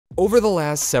Over the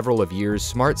last several of years,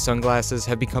 smart sunglasses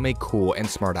have become a cool and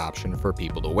smart option for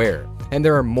people to wear, and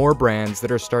there are more brands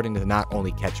that are starting to not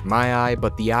only catch my eye,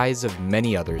 but the eyes of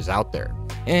many others out there.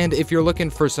 And if you're looking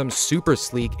for some super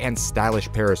sleek and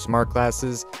stylish pair of smart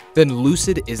glasses, then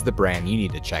Lucid is the brand you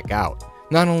need to check out.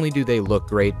 Not only do they look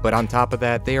great, but on top of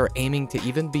that, they are aiming to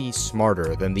even be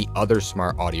smarter than the other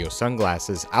smart audio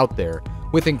sunglasses out there,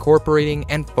 with incorporating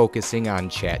and focusing on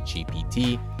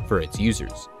ChatGPT for its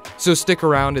users. So stick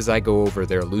around as I go over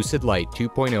their Lucid Lyte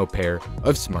 2.0 pair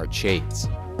of smart shades.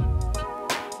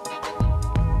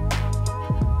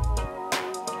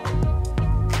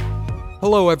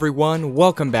 Hello everyone,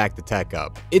 welcome back to Tech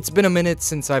Up. It's been a minute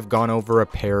since I've gone over a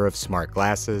pair of smart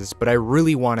glasses, but I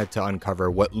really wanted to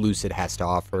uncover what Lucid has to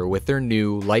offer with their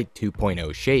new Lyte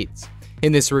 2.0 shades.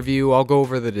 In this review, I'll go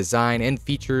over the design and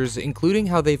features, including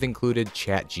how they've included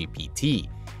ChatGPT,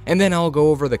 and then I'll go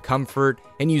over the comfort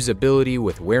and usability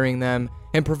with wearing them,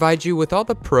 and provide you with all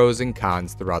the pros and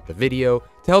cons throughout the video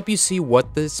to help you see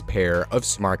what this pair of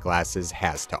smart glasses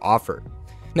has to offer.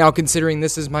 Now, considering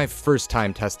this is my first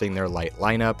time testing their Lyte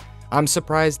lineup, I'm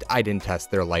surprised I didn't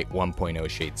test their Lyte 1.0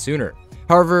 shade sooner.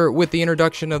 However, with the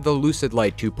introduction of the Lucid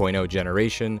Lyte 2.0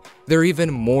 generation, there are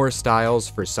even more styles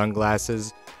for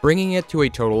sunglasses, bringing it to a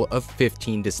total of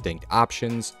 15 distinct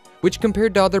options, which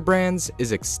compared to other brands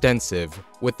is extensive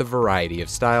with the variety of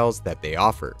styles that they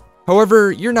offer.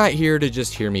 However, you're not here to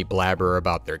just hear me blabber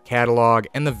about their catalog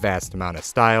and the vast amount of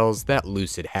styles that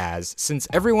Lucid has, since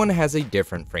everyone has a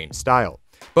different frame style.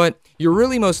 But you're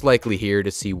really most likely here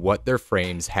to see what their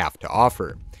frames have to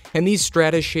offer. And these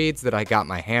Stratus shades that I got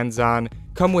my hands on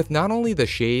come with not only the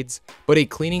shades, but a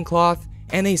cleaning cloth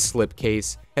and a slip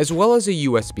case, as well as a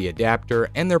USB adapter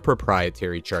and their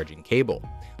proprietary charging cable.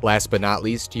 Last but not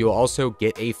least, you'll also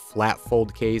get a flat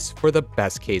fold case for the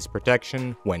best case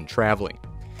protection when traveling.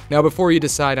 Now, before you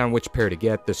decide on which pair to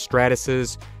get, the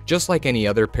Stratuses, just like any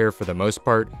other pair for the most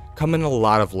part, come in a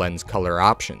lot of lens color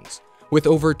options, with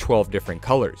over 12 different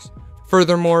colors.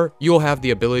 Furthermore, you'll have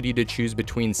the ability to choose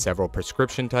between several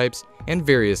prescription types and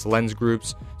various lens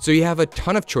groups, so you have a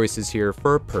ton of choices here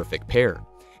for a perfect pair.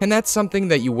 And that's something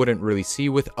that you wouldn't really see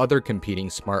with other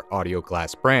competing smart audio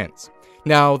glass brands.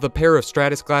 Now, the pair of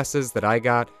Stratus glasses that I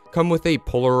got come with a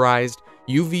polarized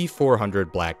UV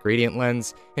 400 black gradient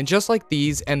lens, and just like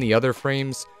these and the other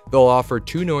frames, they'll offer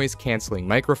 2 noise cancelling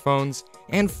microphones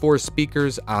and 4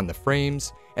 speakers on the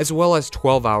frames, as well as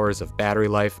 12 hours of battery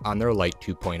life on their Lyte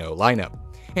 2.0 lineup.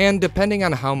 And depending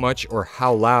on how much or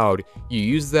how loud you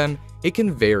use them, it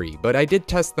can vary, but I did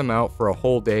test them out for a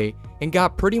whole day and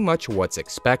got pretty much what's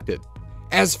expected.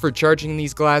 As for charging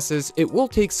these glasses, it will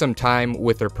take some time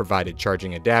with their provided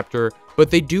charging adapter, but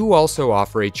they do also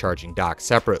offer a charging dock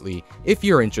separately if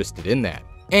you're interested in that.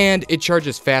 And it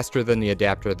charges faster than the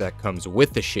adapter that comes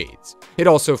with the shades. It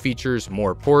also features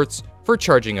more ports for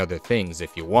charging other things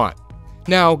if you want.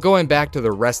 Now, going back to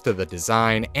the rest of the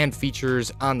design and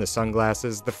features on the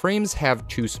sunglasses, the frames have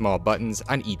 2 small buttons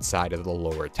on each side of the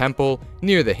lower temple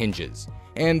near the hinges,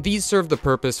 and these serve the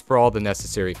purpose for all the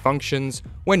necessary functions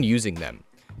when using them.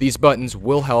 These buttons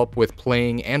will help with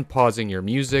playing and pausing your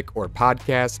music or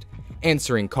podcast,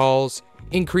 answering calls,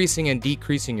 increasing and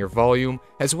decreasing your volume,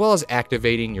 as well as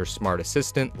activating your smart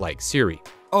assistant like Siri.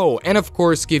 Oh, and of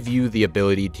course give you the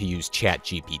ability to use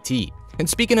ChatGPT. And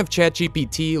speaking of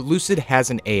ChatGPT, Lucid has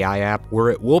an AI app where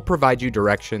it will provide you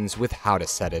directions with how to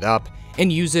set it up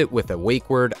and use it with a wake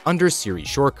word under Siri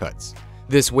shortcuts.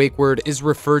 This wake word is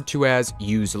referred to as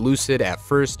Use Lucid at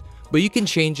first, but you can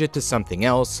change it to something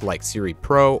else like Siri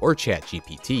Pro or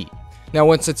ChatGPT. Now,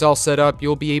 once it's all set up,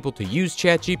 you'll be able to use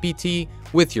ChatGPT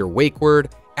with your wake word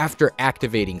after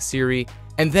activating Siri,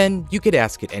 and then you could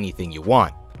ask it anything you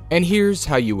want. And here's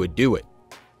how you would do it.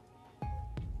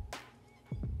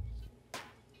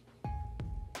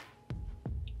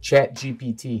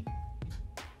 ChatGPT.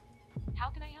 How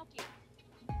can I help you?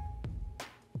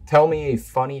 Tell me a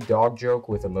funny dog joke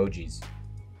with emojis.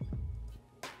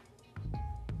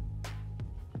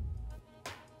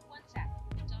 One sec.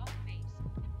 Dog face.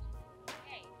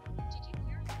 Hey, did you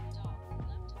hear that the dog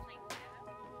loved to play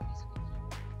piano? Musical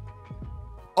key.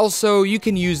 Also, you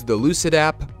can use the Lucid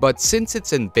app, but since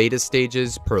it's in beta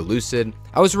stages per Lucid,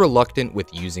 I was reluctant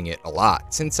with using it a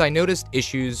lot since I noticed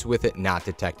issues with it not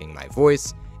detecting my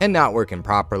voice and not working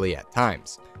properly at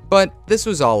times. But this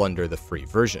was all under the free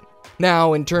version.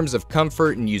 Now, in terms of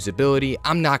comfort and usability,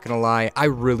 I'm not gonna lie, I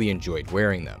really enjoyed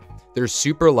wearing them. They're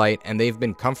super light and they've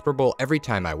been comfortable every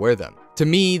time I wear them. To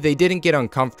me, they didn't get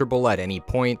uncomfortable at any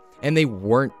point and they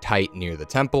weren't tight near the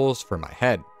temples for my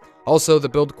head. Also, the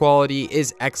build quality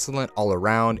is excellent all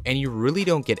around and you really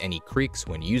don't get any creaks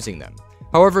when using them.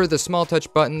 However, the small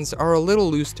touch buttons are a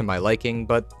little loose to my liking,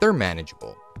 but they're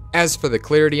manageable. As for the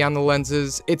clarity on the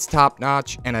lenses, it's top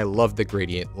notch and I love the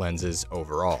gradient lenses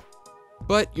overall.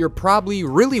 But you're probably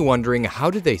really wondering,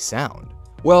 how do they sound?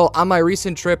 Well, on my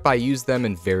recent trip I used them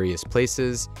in various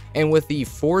places, and with the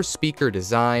 4-speaker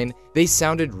design, they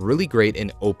sounded really great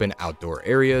in open outdoor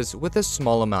areas with a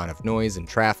small amount of noise and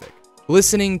traffic.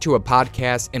 Listening to a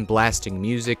podcast and blasting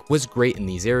music was great in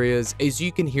these areas as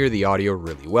you can hear the audio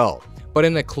really well, but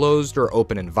in a closed or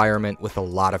open environment with a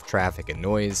lot of traffic and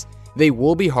noise, they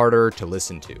will be harder to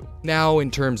listen to. Now,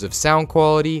 in terms of sound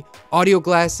quality, audio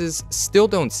glasses still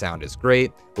don't sound as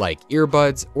great like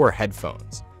earbuds or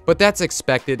headphones, but that's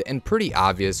expected and pretty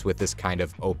obvious with this kind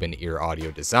of open ear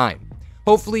audio design.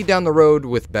 Hopefully down the road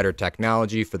with better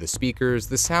technology for the speakers,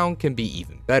 the sound can be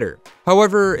even better.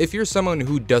 However, if you're someone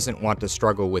who doesn't want to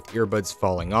struggle with earbuds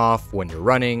falling off when you're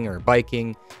running or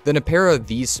biking, then a pair of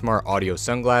these smart audio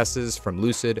sunglasses from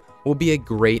Lucid will be a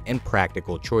great and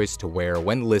practical choice to wear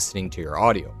when listening to your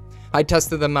audio. I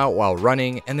tested them out while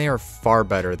running and they are far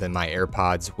better than my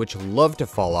AirPods, which love to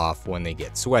fall off when they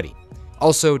get sweaty.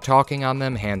 Also, talking on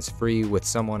them hands-free with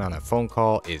someone on a phone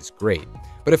call is great.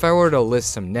 But if I were to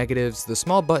list some negatives, the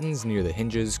small buttons near the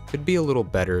hinges could be a little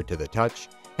better to the touch,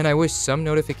 and I wish some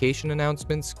notification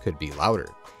announcements could be louder.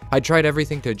 I tried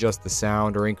everything to adjust the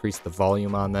sound or increase the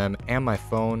volume on them and my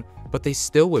phone, but they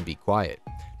still would be quiet.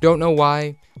 Don't know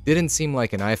why, didn't seem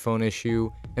like an iPhone issue,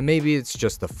 and maybe it's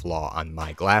just a flaw on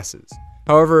my glasses.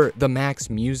 However, the max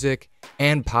music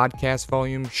and podcast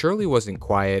volume surely wasn't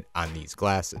quiet on these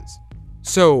glasses.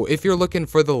 So, if you're looking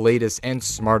for the latest and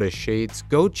smartest shades,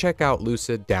 go check out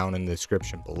Lucid down in the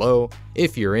description below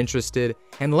if you're interested,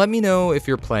 and let me know if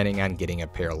you're planning on getting a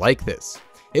pair like this.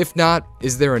 If not,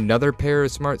 is there another pair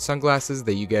of smart sunglasses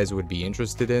that you guys would be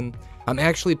interested in? I'm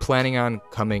actually planning on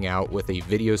coming out with a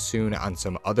video soon on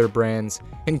some other brands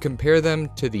and compare them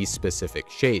to these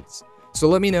specific shades. So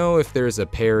let me know if there's a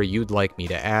pair you'd like me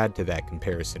to add to that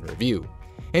comparison review.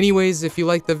 Anyways, if you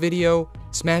liked the video,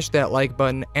 smash that like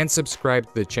button and subscribe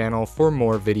to the channel for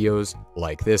more videos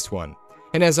like this one.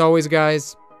 And as always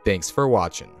guys, thanks for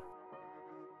watching.